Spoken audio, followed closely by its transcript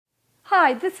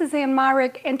Hi, this is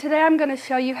Myrick, and today I'm going to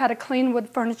show you how to clean wood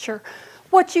furniture.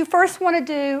 What you first want to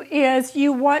do is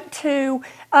you want to,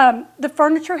 the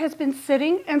furniture has been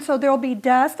sitting, and so there will be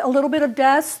dust, a little bit of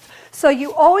dust. So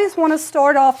you always want to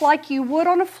start off like you would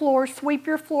on a floor, sweep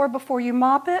your floor before you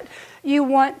mop it. You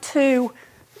want to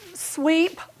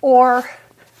sweep or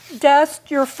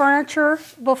dust your furniture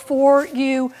before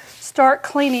you start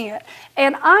cleaning it.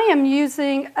 And I am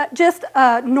using just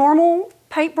a normal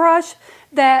paintbrush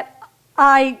that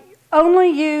I only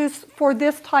use for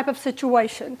this type of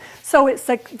situation. So it's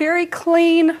a very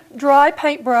clean, dry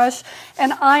paintbrush,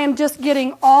 and I am just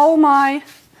getting all my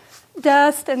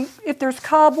dust and if there's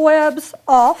cobwebs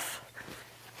off.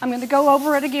 I'm going to go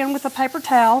over it again with a paper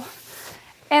towel.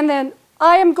 And then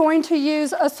I am going to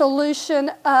use a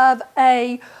solution of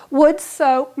a wood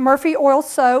soap, Murphy oil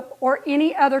soap, or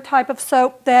any other type of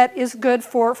soap that is good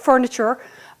for furniture,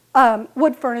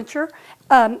 wood furniture.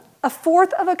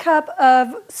 1/4 of a cup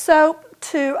of soap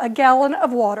to a gallon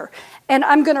of water. And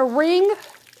I'm going to wring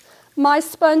my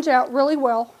sponge out really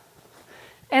well.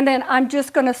 And then I'm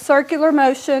just going to circular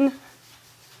motion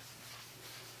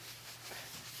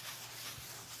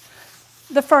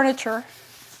the furniture.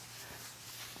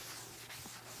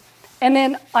 And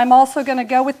then I'm also going to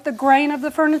go with the grain of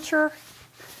the furniture.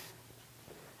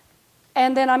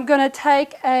 And then I'm going to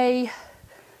take a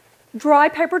dry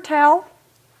paper towel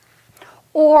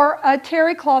or a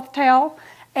terry cloth towel,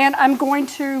 and I'm going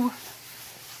to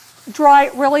dry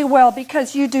it really well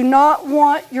because you do not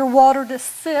want your water to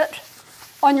sit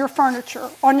on your furniture,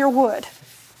 on your wood.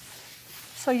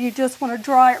 So you just want to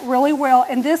dry it really well,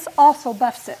 and this also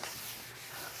buffs it.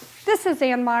 This is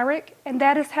Myrick, and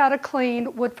that is how to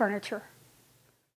clean wood furniture.